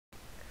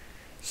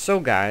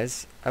So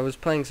guys, I was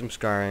playing some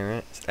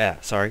Skyrim.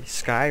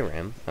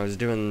 I was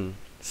doing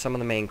some of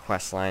the main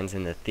quest lines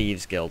in the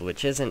Thieves Guild,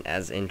 which isn't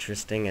as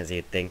interesting as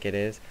you'd think it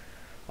is.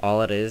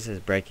 All it is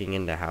breaking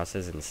into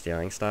houses and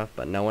stealing stuff,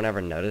 but no one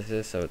ever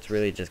notices, so it's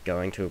really just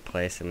going to a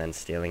place and then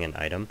stealing an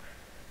item.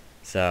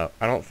 So,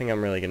 I don't think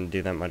I'm really going to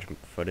do that much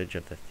footage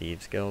of the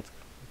Thieves Guild,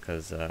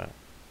 because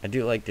I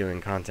do like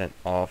doing content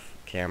off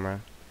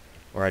camera,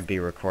 or I'd be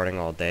recording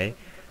all day.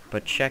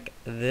 But check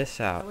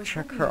this out.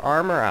 Check her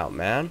armor out,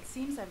 man. It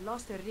seems I've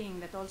lost a ring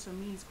that also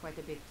means quite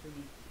a bit to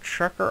me.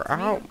 Check her It's made of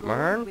out, gold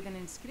man. with an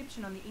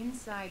inscription on the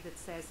inside that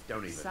says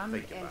Don't even San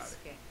think about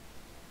Elske. it.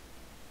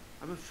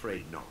 I'm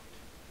afraid not.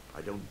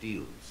 I don't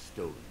deal in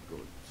stolen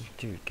goods.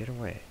 Dude, get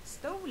away.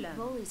 Stolen?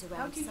 Rolly's How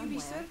around can you be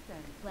somewhere,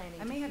 certain?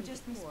 planning I to may have feed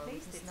just the poor with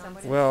misplaced his it somewhere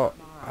nonsense Well,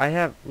 tomorrow. I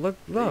have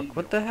look,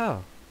 what the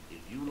hell?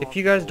 If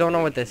you guys don't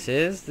know what this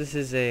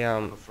is a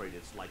I'm afraid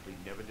it's likely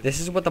never to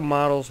this is what the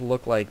models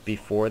look like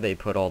before they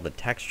put all the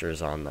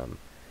textures on them.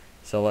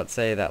 So let's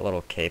say that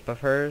little cape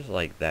of hers,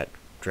 like that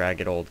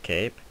dragged old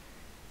cape,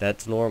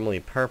 that's normally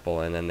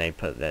purple, and then they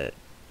put the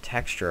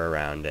texture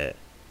around it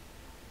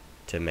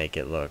to make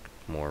it look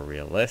more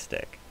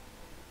realistic.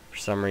 For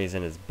some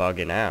reason it's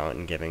bugging out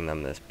and giving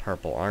them this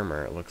purple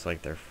armor. It looks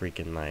like they're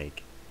freaking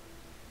like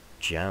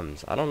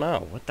gems. I don't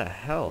know. What the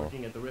hell?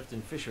 Working at the Rift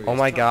and Fishery Oh is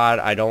my tough. god,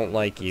 I don't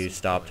like But you. some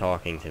Stop point.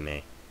 talking to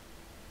me.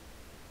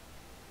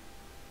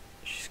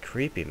 She's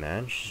creepy,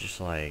 man. She's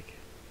just like...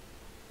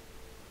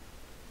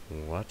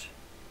 What?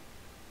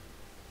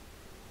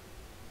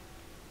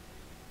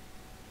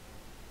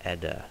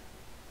 Edda.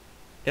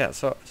 Yeah,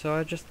 so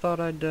I just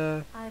thought I'd,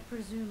 I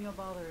presume you're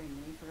bothering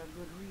me for a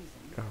good reason.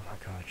 Oh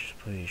my god, just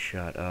please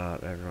shut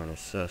up. Everyone is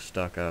so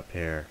stuck up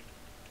here.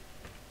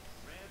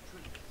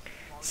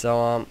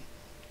 So,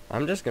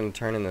 I'm just gonna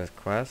turn in this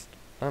quest.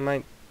 I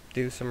might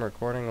do some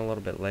recording a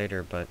little bit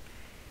later, but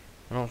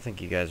I don't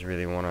think you guys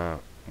really want to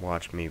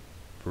watch me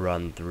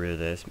run through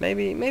this.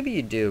 Maybe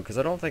you do, because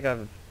I don't think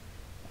I've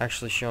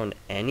actually shown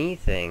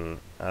anything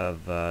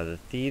of the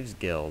Thieves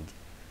Guild.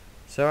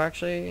 So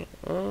actually,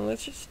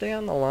 let's just stay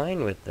on the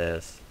line with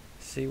this.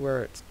 See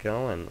where it's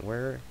going.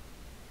 Where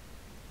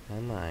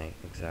am I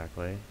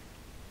exactly?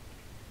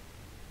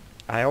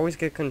 I always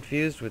get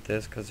confused with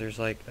this because there's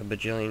like a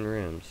bajillion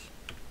rooms.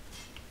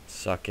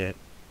 Suck it.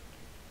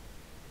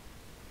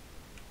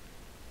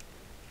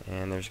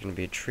 And there's gonna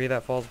be a tree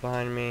that falls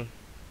behind me.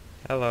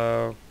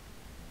 Hello.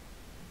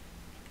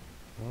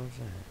 What was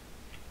that?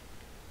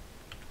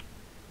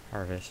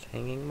 Harvest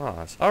hanging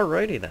moss.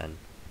 Alrighty then.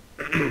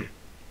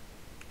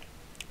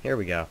 Here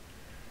we go.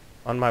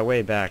 On my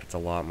way back, it's a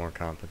lot more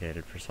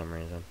complicated for some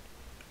reason.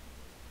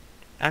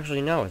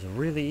 Actually, no, it's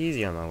really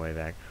easy on my way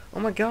back. Oh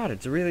my god,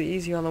 it's really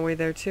easy on the way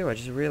there too. I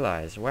just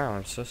realized. Wow,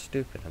 I'm so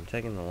stupid. I'm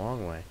taking the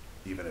long way.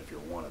 Even if you're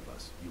one of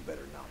us, you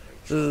better not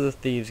make This is the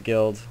Thieves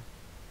Guild.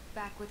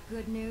 Back with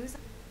good news.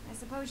 I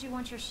suppose you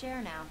want your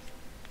share now.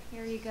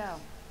 Here you go.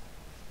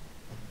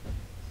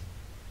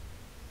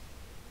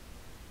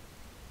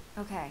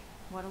 Okay,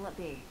 what'll it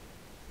be?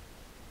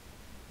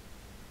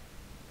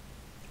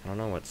 I don't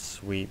know what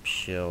sweep,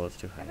 shill, let's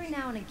do Every heist.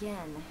 now and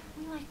again,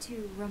 we like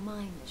to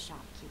remind the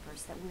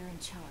shopkeepers that we're in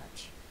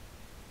charge.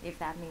 If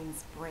that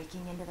means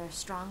breaking into their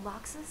strong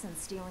boxes and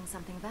stealing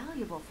something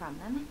valuable from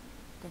them,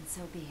 then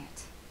so be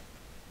it.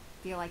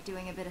 Feel like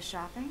doing a bit of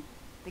shopping?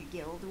 The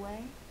guild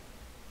way?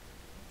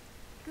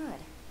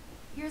 Good.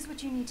 Here's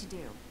what you need to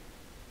do.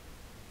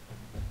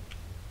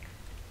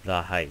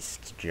 The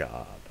heist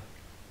job.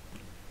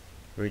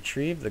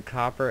 Retrieve the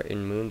copper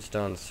and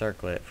moonstone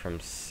circlet from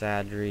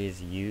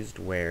Sadri's used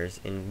wares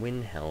in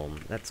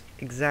Windhelm. That's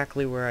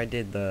exactly where I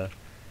did the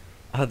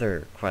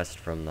other quest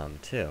from them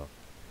too.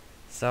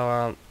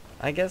 So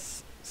I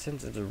guess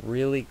since it's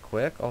really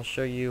quick, I'll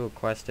show you a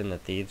quest in the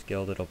Thieves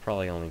Guild. It'll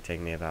probably only take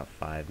me about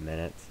 5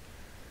 minutes.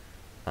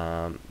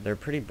 They're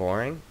pretty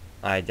boring.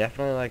 I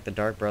definitely like the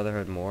Dark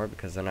Brotherhood more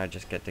because then I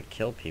just get to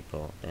kill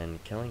people,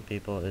 and killing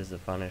people is the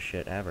funnest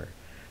shit ever.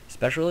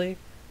 Especially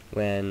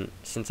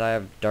since I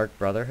have Dark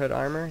Brotherhood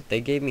armor, they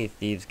gave me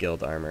Thieves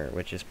Guild armor,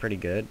 which is pretty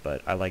good,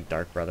 but I like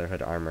Dark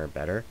Brotherhood armor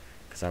better,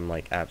 because I'm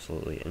like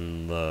absolutely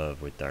in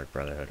love with Dark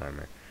Brotherhood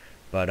armor.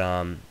 But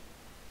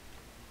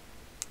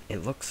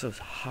it looks so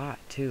hot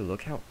too.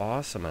 Look how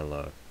awesome I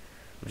look.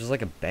 I'm just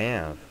like a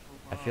bamf.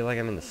 I feel like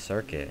I'm in the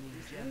circuit.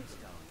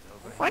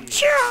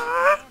 Whatcha?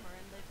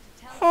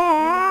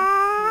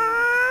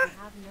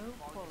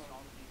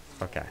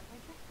 Okay,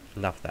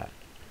 enough of that.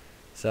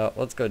 So,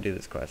 let's go do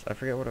this quest. I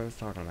forget what I was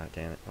talking about,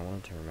 damn it. I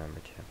wanted to remember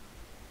to.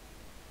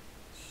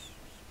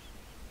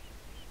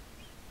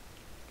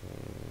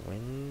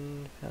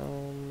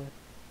 Windhelm.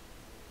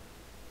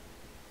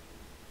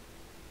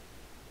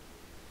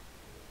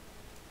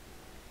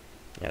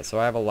 Yeah, so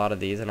I have a lot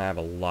of these, and I have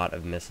a lot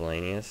of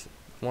miscellaneous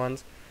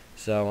ones.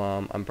 So,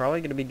 I'm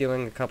probably going to be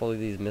doing a couple of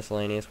these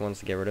miscellaneous ones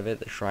to get rid of it.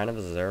 The Shrine of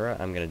Azura,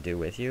 I'm going to do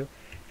with you.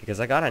 Because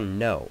I got a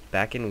note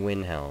back in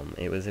Windhelm.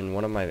 It was in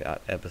one of my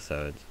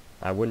episodes.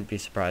 I wouldn't be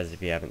surprised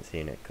if you haven't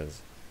seen it,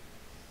 because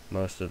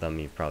most of them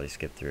you've probably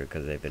skipped through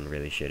because they've been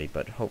really shitty.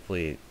 But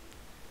hopefully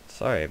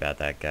Sorry about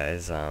that,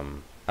 guys. I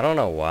don't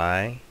know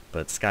why,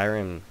 but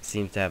Skyrim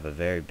seems to have a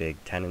very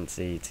big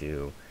tendency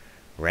to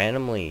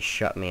randomly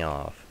shut me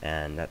off,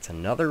 and that's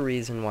another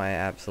reason why I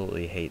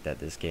absolutely hate that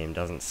this game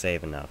doesn't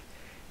save enough.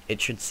 It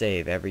should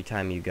save every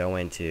time you go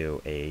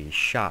into a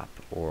shop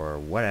or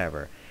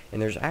whatever.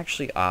 And there's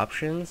actually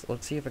options.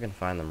 Let's see if I can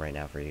find them right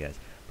now for you guys.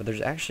 But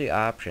there's actually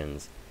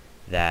options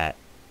that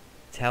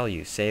tell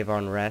you save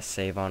on rest,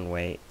 save on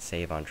wait,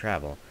 save on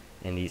travel.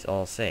 And these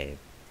all save.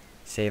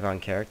 Save on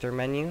character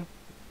menu.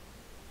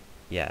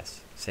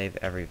 Yes, save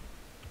every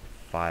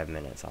 5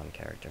 minutes on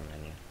character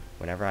menu.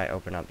 Whenever I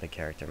open up the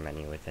character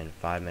menu, within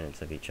 5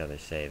 minutes of each other,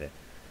 save it.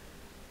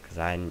 Because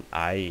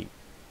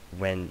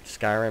when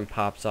Skyrim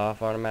pops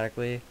off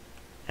automatically,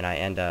 and I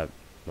end up,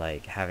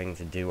 like, having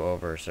to do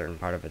over a certain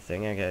part of a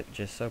thing, I get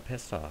just so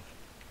pissed off.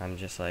 I'm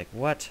just like,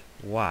 what?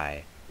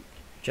 Why?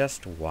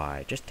 Just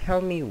why? Just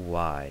tell me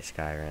why,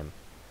 Skyrim.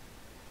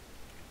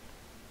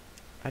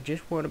 I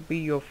just want to be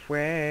your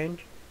friend.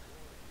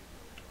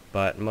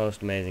 But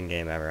most amazing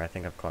game ever. I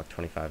think I've clocked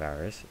 25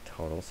 hours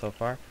total so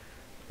far.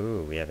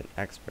 Ooh, we have an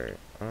expert.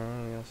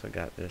 We also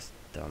got this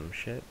dumb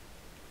shit.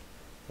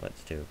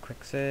 Let's do a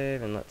quick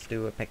save, and let's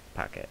do a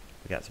pickpocket.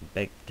 We got some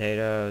baked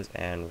potatoes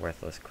and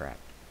worthless crap.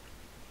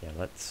 Yeah,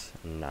 let's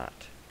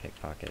not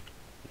pickpocket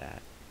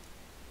that.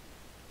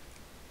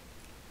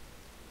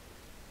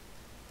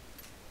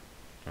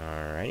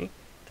 Alrighty.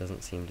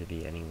 Doesn't seem to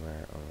be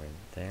anywhere over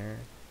there.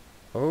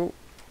 Oh,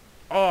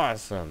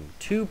 awesome!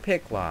 2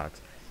 pick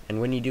locks. And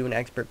when you do an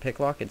expert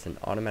pick lock, it's an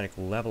automatic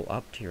level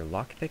up to your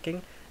lock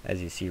picking.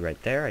 As you see right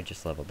there, I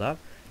just leveled up.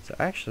 So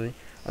actually,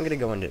 I'm going to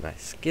go into my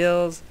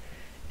skills.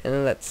 And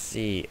then let's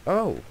see.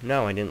 Oh,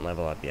 no, I didn't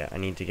level up yet. I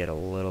need to get a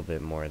little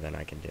bit more than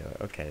I can do.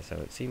 Okay, so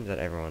it seems that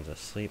everyone's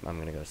asleep. I'm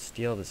going to go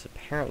steal. This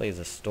apparently is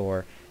a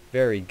store.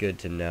 Very good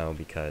to know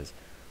because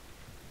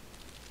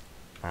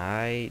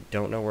I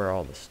don't know where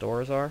all the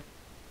stores are.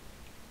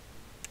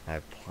 I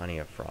have plenty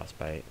of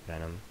frostbite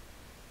venom.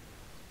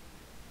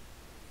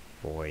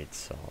 Void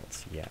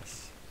salts,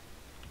 yes.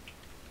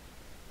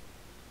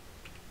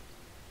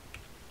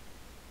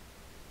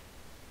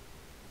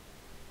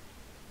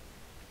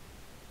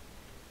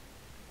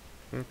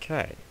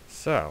 Okay,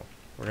 so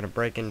we're gonna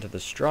break into the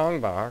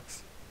strong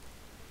box.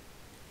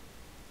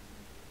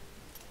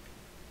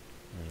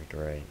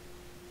 Great.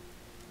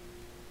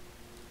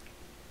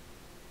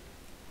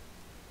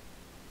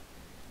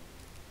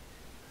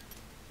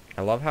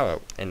 I love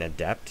how an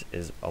adept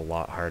is a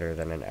lot harder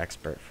than an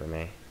expert for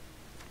me.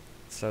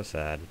 It's so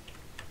sad.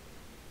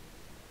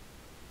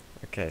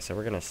 Okay, so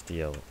we're gonna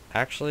steal.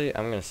 Actually,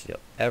 I'm gonna steal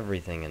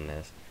everything in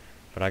this.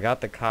 But I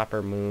got the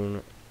copper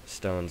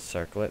moonstone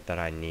circlet that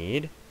I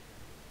need.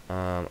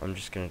 I'm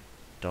just gonna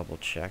double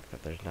check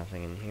that there's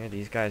nothing in here.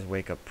 These guys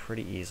wake up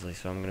pretty easily,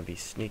 so I'm gonna be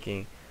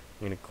sneaking.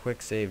 I'm gonna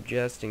quick save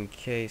just in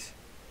case.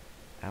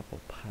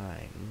 Apple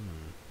pie.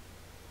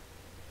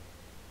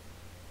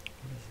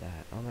 What is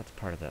that? Oh, that's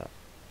part of the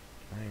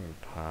iron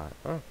pot.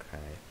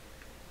 Okay.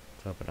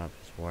 Let's open up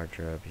his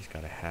wardrobe. He's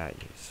got a hat.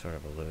 He's sort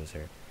of a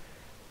loser.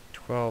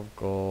 12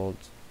 gold.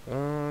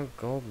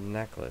 Gold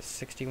necklace.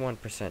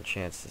 61%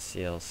 chance to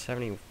steal.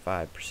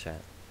 75%. I'll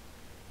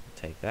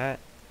take that.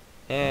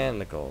 And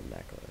the gold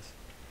necklace.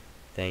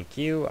 Thank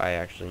you. I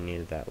actually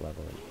needed that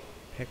level in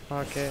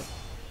pickpocket.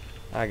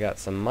 I got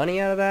some money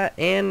out of that.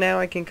 And now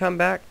I can come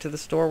back to the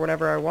store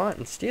whenever I want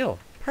and steal.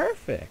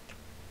 Perfect.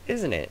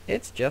 Isn't it?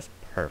 It's just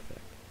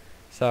perfect.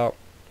 So,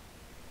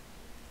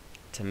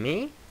 to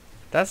me,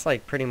 that's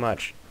like pretty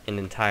much an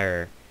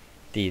entire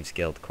Thieves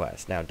Guild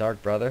quest. Now,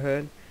 Dark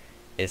Brotherhood,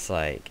 it's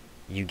like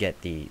you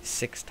get the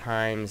 6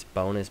 times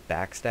bonus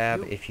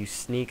backstab if you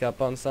sneak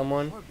up on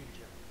someone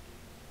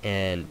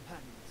and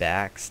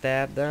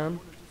backstab them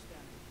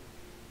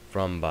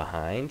from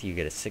behind. You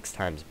get a 6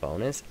 times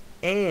bonus,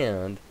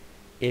 and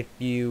if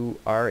you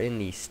are in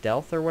the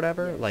stealth or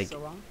whatever, like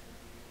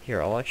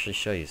here, I'll actually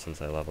show you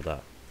since I leveled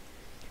up.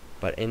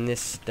 But in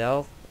this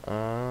stealth,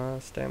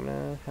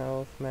 stamina,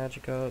 health,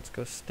 magica, let's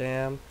go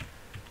stam.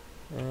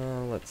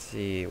 Let's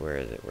see, where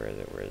is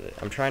it?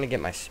 I'm trying to get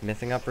my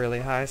smithing up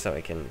really high so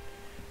I can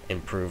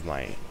improve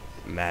my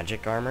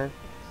magic armor.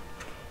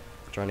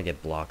 I'm trying to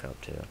get block up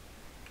too.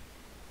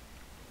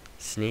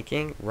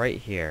 Sneaking, right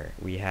here,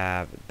 we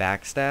have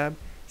backstab.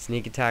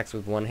 Sneak attacks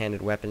with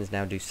one-handed weapons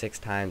now do 6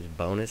 times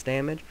bonus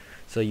damage.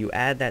 So you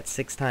add that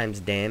 6 times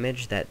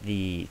damage that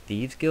the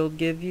Thieves Guild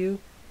give you,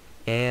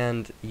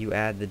 and you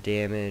add the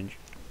damage,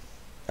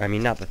 I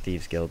mean not the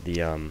Thieves Guild,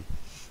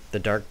 the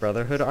Dark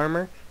Brotherhood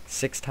armor.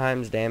 6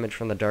 times damage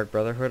from the Dark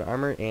Brotherhood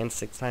armor and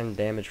 6 times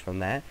damage from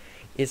that.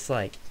 It's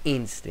like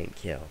instant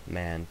kill,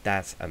 man.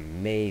 That's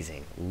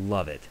amazing.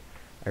 Love it.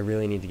 I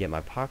really need to get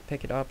my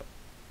pickpocket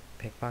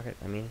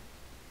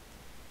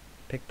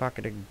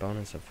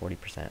bonus of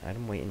 40%.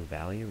 Item weight and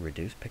value.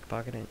 Reduce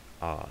pickpocketing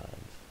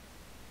odds.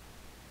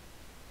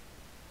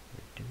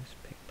 Reduce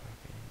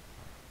pickpocketing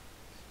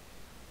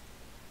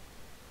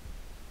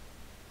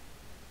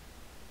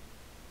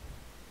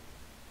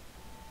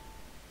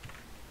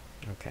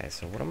odds. Okay,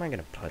 so what am I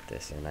gonna put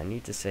this in? I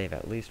need to save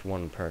at least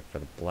one perk for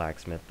the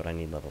blacksmith, but I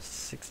need level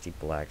 60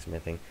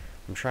 blacksmithing.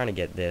 I'm trying to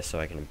get this so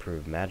I can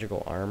improve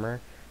magical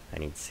armor. I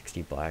need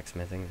 60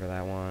 blacksmithing for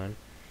that one.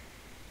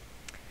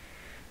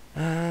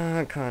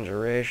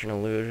 Conjuration,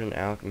 illusion,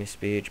 alchemy,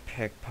 speech,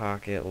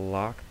 pickpocket,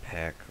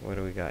 lockpick. What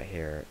do we got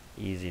here?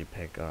 Easy to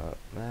pick up.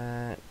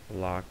 That,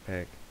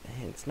 lockpick.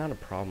 It's not a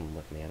problem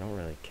with me. I don't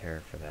really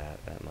care for that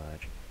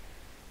much.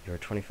 You're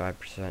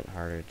 25%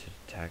 harder to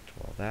detect.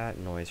 Well, that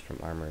noise from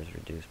armor is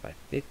reduced by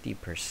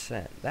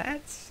 50%.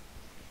 That's...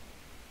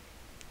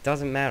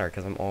 doesn't matter,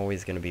 because I'm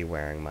always going to be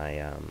wearing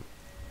my,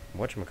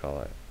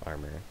 whatchamacallit,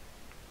 armor.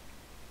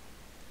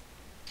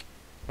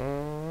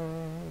 24%.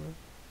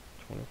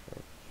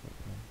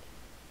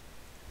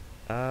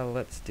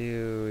 Let's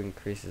do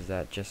increases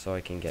that just so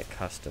I can get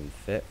custom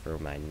fit for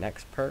my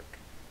next perk.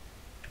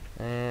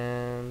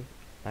 And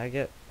I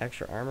get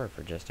extra armor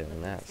for just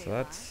doing that. So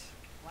that's...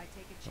 what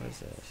is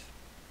this?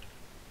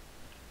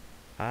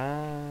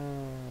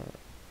 Yeah,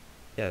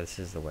 this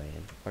is the way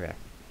in. Okay.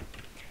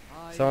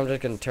 So I'm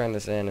just going to turn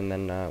this in, and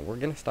then we're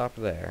going to stop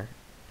there.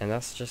 And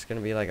that's just going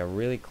to be like a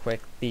really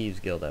quick Thieves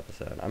Guild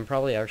episode. I'm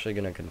probably actually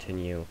going to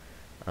continue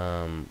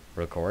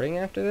recording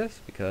after this,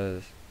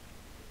 because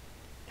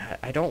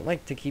I don't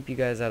like to keep you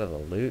guys out of the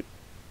loot.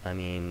 I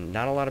mean,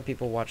 not a lot of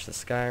people watch the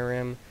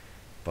Skyrim,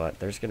 but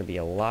there's going to be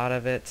a lot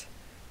of it.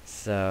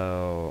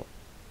 So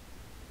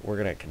we're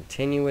going to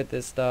continue with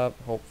this stuff.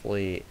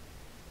 Hopefully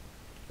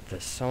the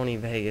Sony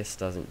Vegas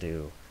doesn't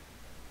do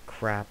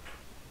crap.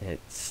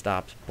 It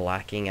stops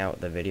blacking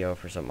out the video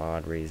for some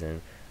odd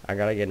reason. I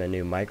got to get a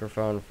new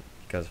microphone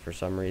because for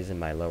some reason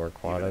my lower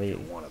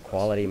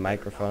quality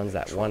microphones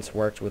that once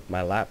worked with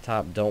my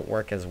laptop don't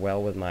work as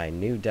well with my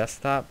new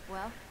desktop.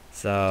 Well,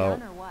 so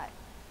done or what?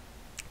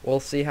 We'll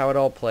see how it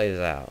all plays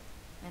out.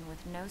 And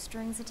with no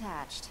strings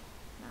attached.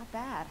 Not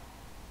bad.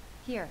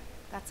 Here,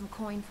 got some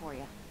coin for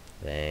you.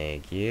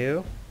 Thank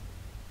you.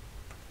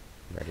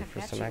 Ready I for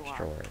bet some you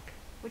extra are. work.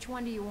 Which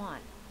one do you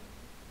want?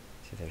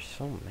 See, there's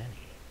so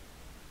many.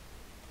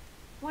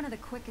 One of the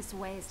quickest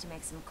ways to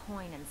make some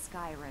coin in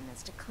Skyrim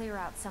is to clear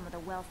out some of the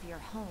wealthier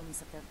homes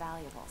of their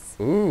valuables.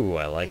 Ooh,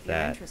 I like If you're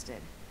that.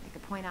 interested, I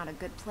could point out a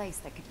good place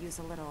that could use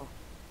a little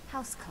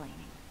house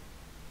cleaning.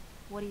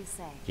 What do you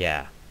say?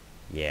 Yeah.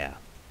 Yeah.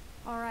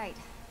 All right,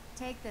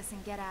 take this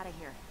and get out of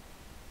here.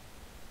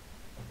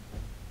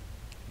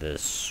 The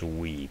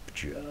sweep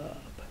job.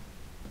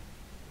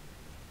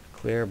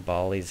 Clear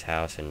Bolly's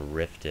house in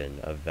Riften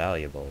of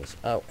valuables.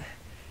 Oh,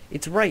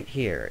 it's right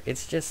here.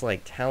 It's just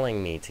like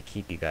telling me to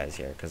keep you guys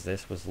here, because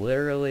this was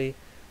literally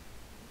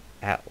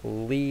at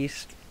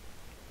least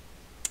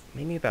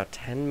maybe about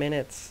 10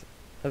 minutes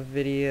of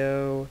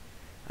video.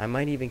 I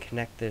might even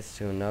connect this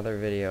to another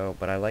video,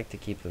 but I like to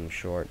keep them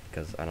short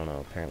because, I don't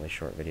know, apparently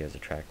short videos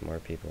attract more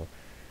people.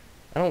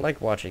 I don't like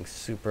watching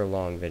super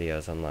long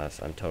videos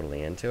unless I'm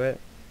totally into it.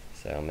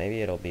 So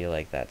maybe it'll be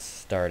like that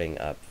starting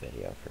up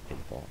video for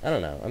people. I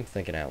don't know, I'm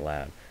thinking out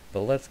loud.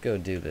 But let's go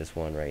do this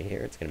one right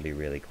here. It's going to be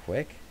really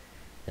quick.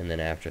 And then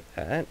after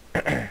that,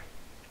 I'm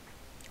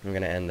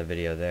going to end the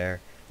video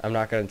there. I'm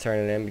not going to turn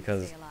it in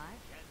because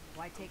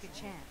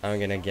I'm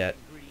going to get...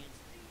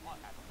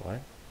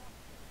 What?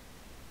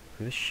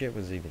 Who the shit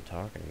was even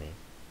talking to me?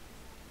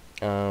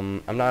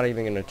 I'm not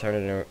even going to turn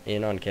it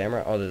in on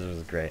camera. Oh, this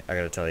was great. I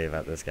got to tell you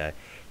about this guy.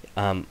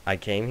 I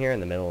came here in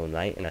the middle of the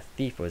night and a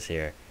thief was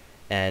here.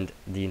 And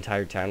the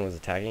entire town was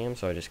attacking him,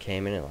 so I just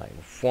came in and like,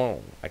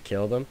 whoa, I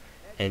killed him.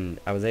 And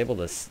I was able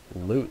to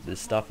loot the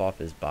stuff off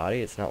his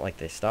body. It's not like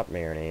they stopped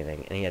me or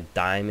anything. And he had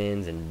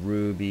diamonds and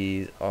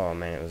rubies. Oh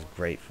man, it was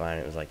great fun.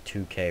 It was like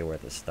 2K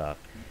worth of stuff.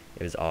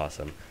 It was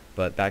awesome.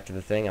 But back to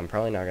the thing, I'm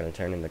probably not going to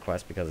turn in the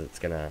quest because it's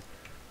going to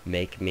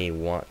make me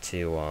want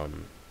to,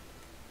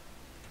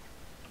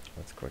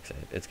 let's quick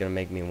save. It's going to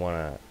make me want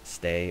to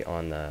stay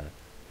on the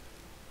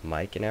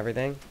mic and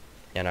everything.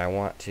 And I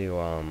want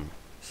to,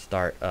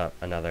 start up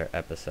another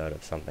episode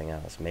of something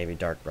else. Maybe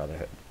Dark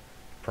Brotherhood.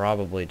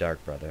 Probably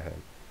Dark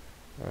Brotherhood.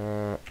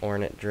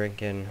 Ornate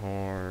Drinking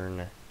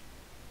Horn.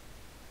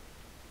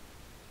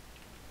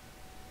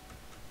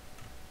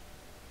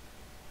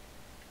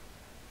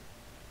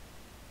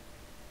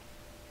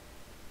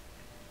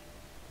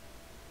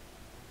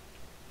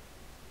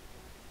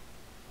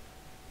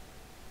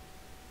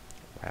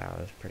 Wow,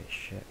 that's pretty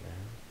shit,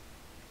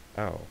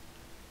 man. Oh.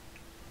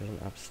 There's an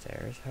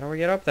upstairs? How do we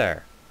get up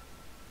there?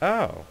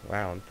 Oh,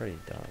 wow, I'm pretty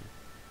dumb.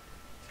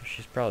 So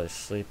she's probably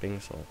sleeping,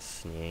 so let's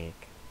sneak.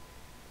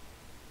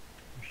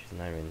 She's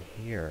not even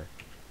here.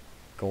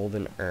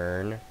 Golden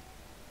urn.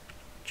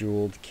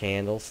 Jeweled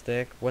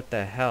candlestick. What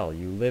the hell?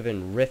 You live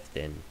in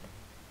Riften.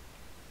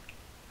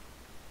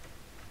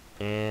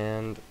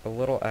 And a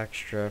little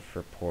extra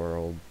for poor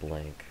old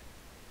Blink.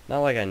 Not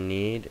like I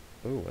need...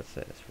 Ooh, what's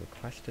this?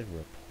 Requested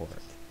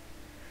report.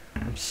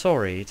 I'm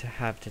sorry to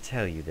have to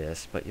tell you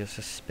this, but your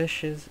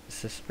suspicions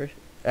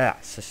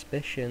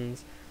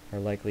are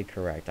likely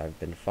correct. I've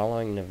been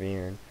following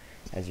Naveen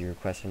as you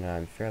requested, and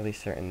I'm fairly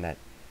certain that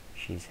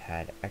she's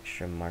had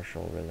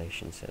extramarital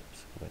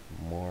relationships with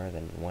more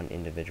than one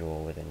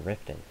individual within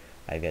Riften.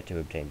 I've yet to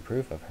obtain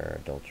proof of her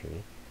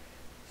adultery,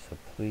 so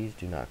please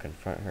do not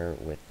confront her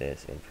with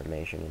this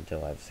information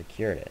until I've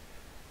secured it.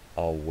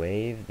 I'll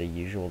waive the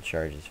usual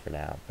charges for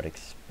now, but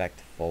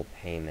expect full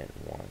payment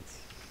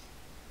once.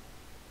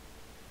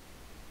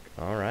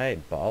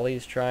 Alright,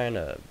 Bolly's trying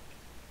to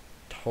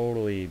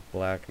totally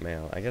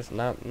blackmail. I guess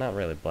not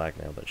really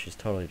blackmail, but she's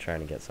totally trying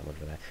to get someone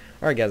for that.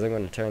 Alright guys, I'm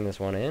going to turn this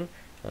one in.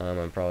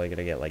 I'm probably going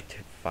to get like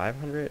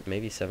 500,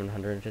 maybe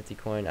 750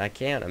 coin. I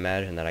can't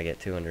imagine that I get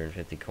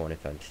 250 coin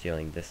if I'm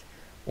stealing this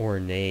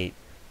ornate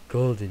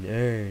golden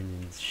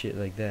urn and shit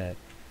like that.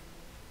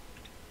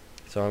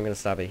 So I'm going to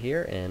stop it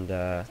here, and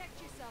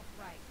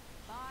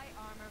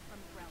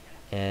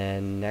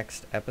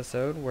next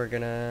episode we're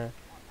going to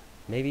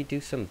maybe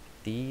do some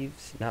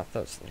thieves, not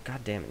those,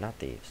 god damn it, not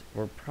thieves.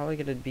 We're probably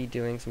going to be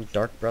doing some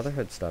Dark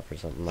Brotherhood stuff or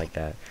something like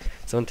that.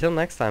 So until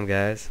next time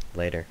guys,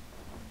 later.